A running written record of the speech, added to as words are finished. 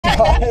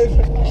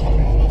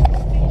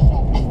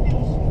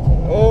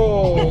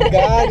Oh,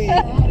 got it.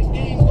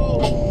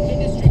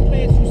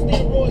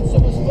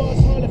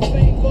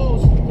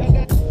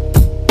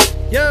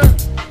 Yeah.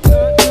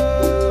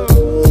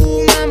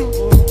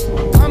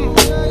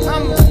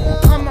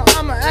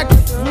 I'm a actor.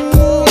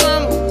 Ooh,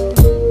 mama.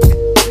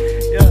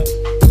 Yeah.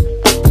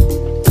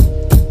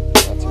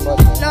 Not too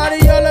much, man. Now that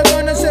y'all are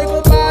gonna say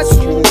goodbye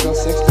soon.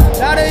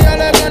 Now that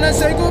y'all are gonna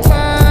say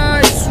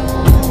goodbye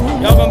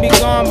soon. Y'all gonna be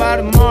gone by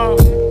tomorrow.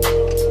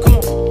 Come on.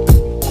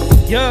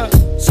 Yeah.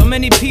 So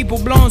many people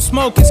blowing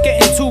smoke, it's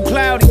getting too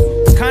cloudy.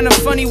 It's kind of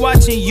funny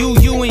watching you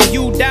and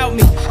you doubt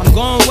me. I'm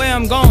going where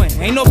I'm going,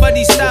 ain't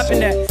nobody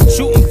stopping that.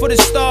 Shooting for the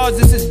stars,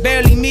 this is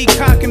barely me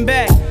cocking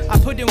back. I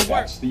put in work.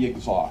 That's the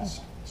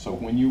exhaust. So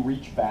when you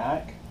reach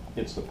back,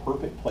 it's the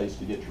perfect place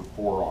to get your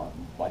forearm,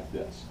 like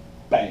this.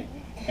 Bang.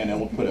 And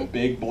it'll put a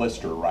big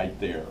blister right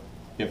there.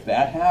 If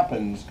that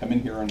happens, come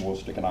in here and we'll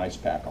stick an ice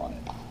pack on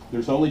it.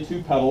 There's only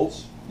 2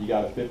 pedals. You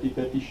got a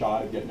 50-50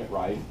 shot of getting it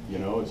right. You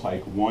know, it's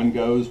like one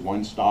goes,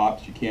 one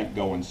stops. You can't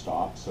go and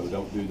stop, so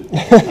don't do the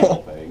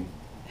pedal thing.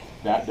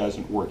 That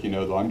doesn't work, you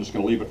know, though. I'm just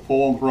going to leave it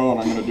full and throw and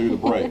I'm going to do the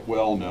brake.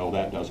 Well, no,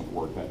 that doesn't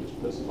work. That just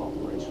pisses off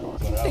the race car.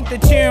 I think the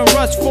cheering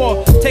rush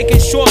for taking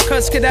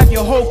shortcuts could have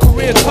your whole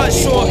career cut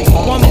short.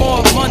 One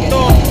more month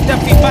off,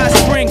 definitely by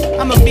spring,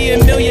 I'ma be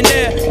a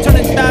millionaire.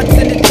 Turning thoughts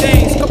into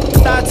things, couple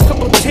thoughts,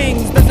 couple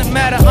tings. Doesn't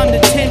matter, I'm the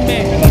Tin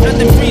Man.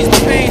 Nothing frees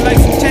the pain like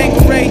some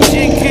Tanqueray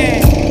gin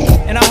can.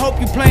 And I hope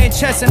you playing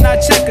chess and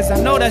not checkers.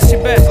 I know that's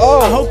your best.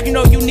 I hope you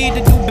know you need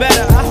to do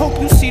better. I hope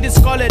you see the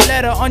scarlet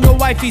letter on your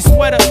wifey's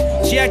sweater.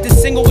 She acted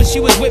single when she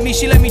was with me,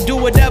 she let me do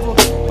whatever.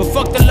 But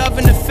fuck the love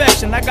and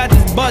affection, I got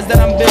this buzz that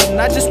I'm building.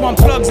 I just want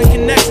plugs and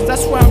connections, I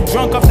swear I'm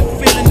drunk off the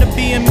feeling of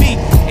being me.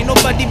 Ain't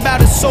nobody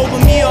about to sober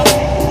me up.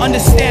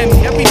 Understand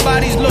me,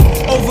 everybody's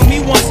looked over me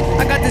once.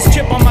 I got this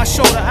chip on my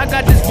shoulder, I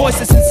got this voice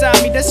that's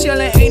inside me that's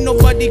yelling, ain't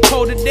nobody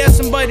colder. There's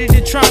somebody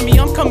to try me,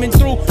 I'm coming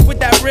through with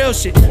that real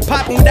shit.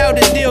 Popping without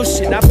the deal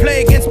shit. I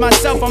play against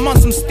myself, I'm on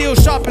some steel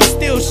sharp and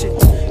steel shit.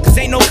 Cause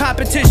ain't no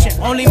competition,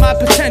 only my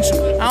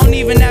potential. I don't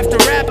even have to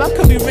rap, I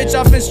could be rich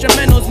off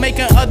instrumentals,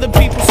 making other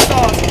people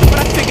stars.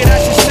 But I figured I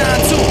should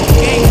shine too,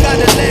 ain't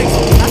got the legs,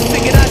 I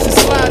figured I should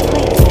slide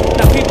through.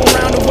 Now people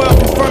around the world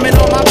confirming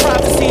all my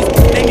prophecies.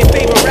 Name your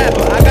favorite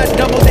rapper, I got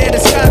double their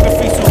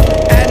discography. So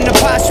add an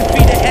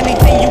apostrophe to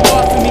anything you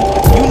offer me.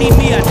 You need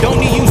me, I don't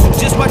need you, so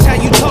just watch how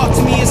you talk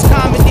to me, it's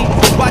comedy.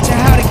 Watching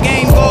how the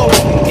game goes,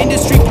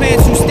 industry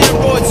playing through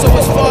steroids. So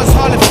as far as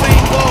Hall of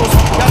Fame goes,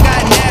 y'all got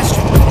an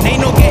asterisk,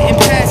 ain't no getting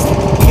past it.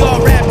 We all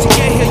rap to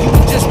get here, you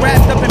were just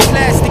wrapped up in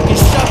plastic and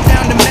shoved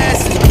down the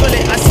masses.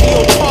 Bullet, I see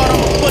your part,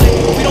 I'm a bullet.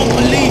 We don't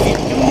believe you,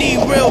 you need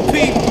real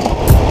people.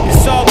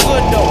 It's all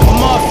good though,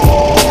 I'm off it.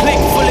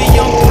 Click full of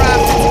young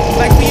prophets,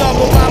 like we all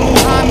go by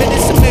Muhammad.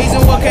 It's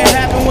amazing what can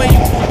happen when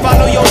you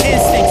follow your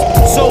instincts.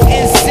 So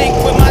in sync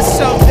with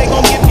myself, they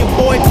gon' give you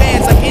boy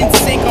bands like in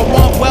sync. I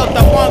want wealth,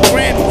 I want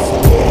Grammys.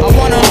 I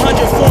want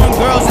 100 foreign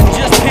girls in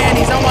just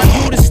panties. I want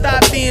you to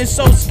stop being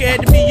so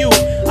scared to be you.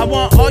 I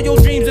want all your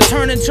dreams to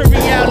turn into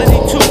reality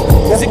too.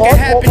 Cause it can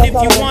happen if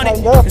you want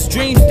it. Cause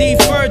dreams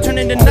deferred turn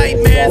into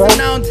nightmares. And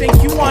I don't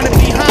think you wanna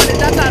be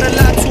haunted. I got a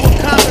lot to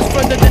accomplish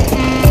further than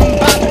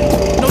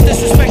bopping. No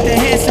disrespect to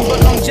Hanson, but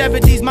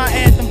longevity's my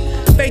anthem.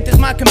 Faith is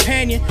my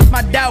companion,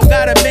 my doubt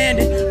got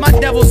abandoned. My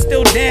devil's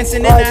still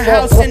dancing in a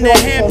house in the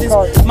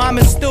Hamptons.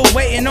 Mama's still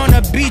waiting on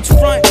a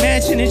beachfront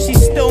mansion. And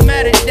she's still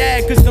mad at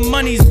dad cause the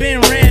money's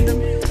been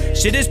random.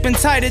 Shit, it's been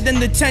tighter than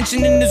the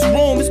tension in this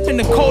room. It's been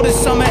the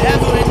coldest summer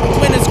ever and the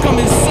winter's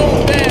coming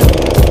soon. Damn,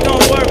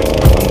 don't worry,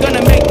 I'm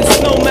gonna make the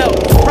snow melt.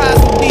 Prize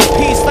will be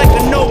peace like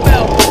a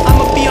Nobel.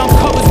 I'ma be on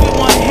covers with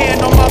one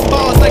hand on my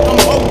balls like I'm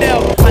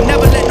Odell. I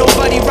never let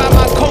nobody ride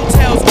my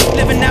coattails.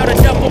 Living out of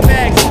duffel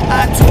bags,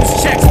 iTunes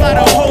checks, lot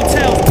of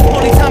hotels.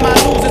 Only time I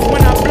lose is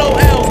when I blow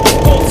L's.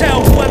 Go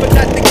tell whoever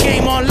got the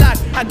game on lock,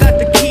 I got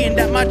the key and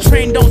that my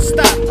train don't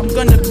stop. I'm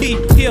gonna be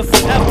here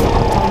forever.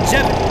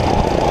 Longevity.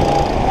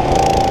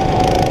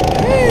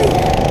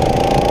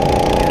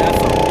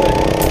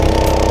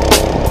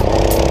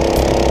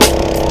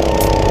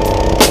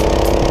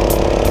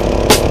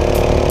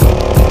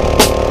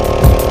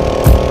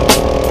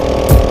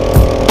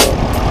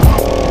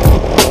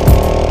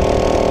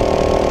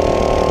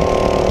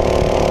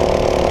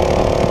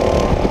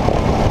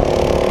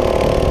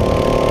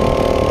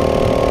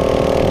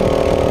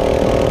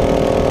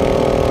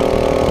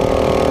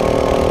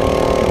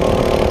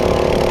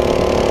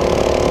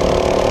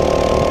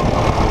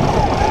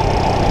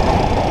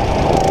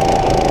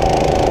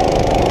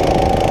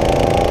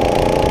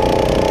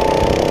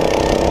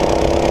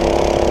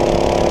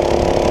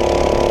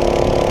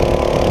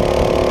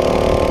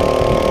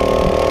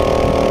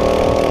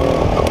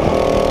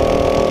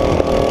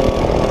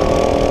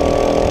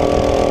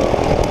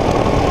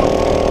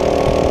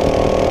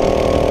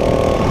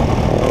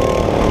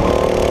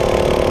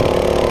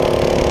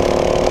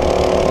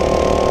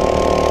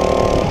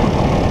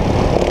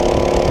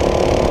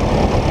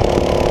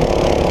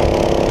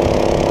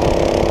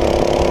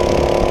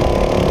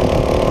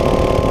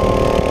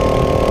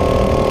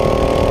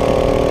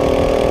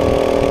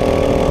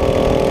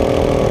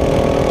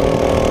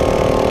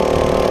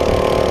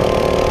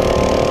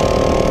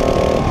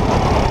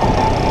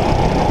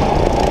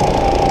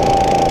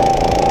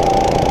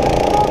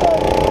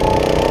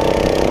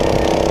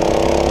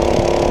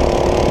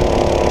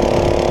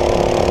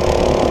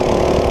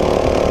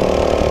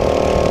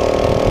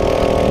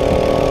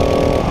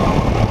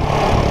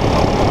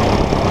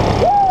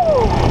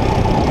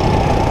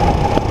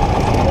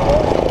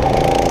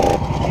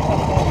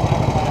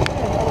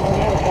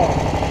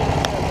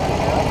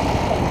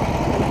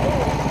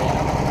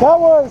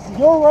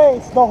 your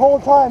race the whole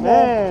time,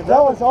 man.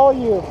 That was all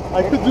you.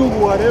 I could do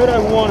whatever I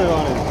wanted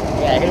on it.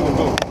 Yeah,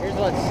 here's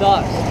what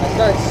sucks. I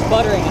started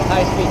sputtering in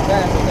high-speed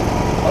turns.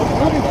 I was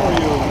looking for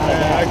you,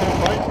 and I couldn't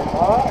find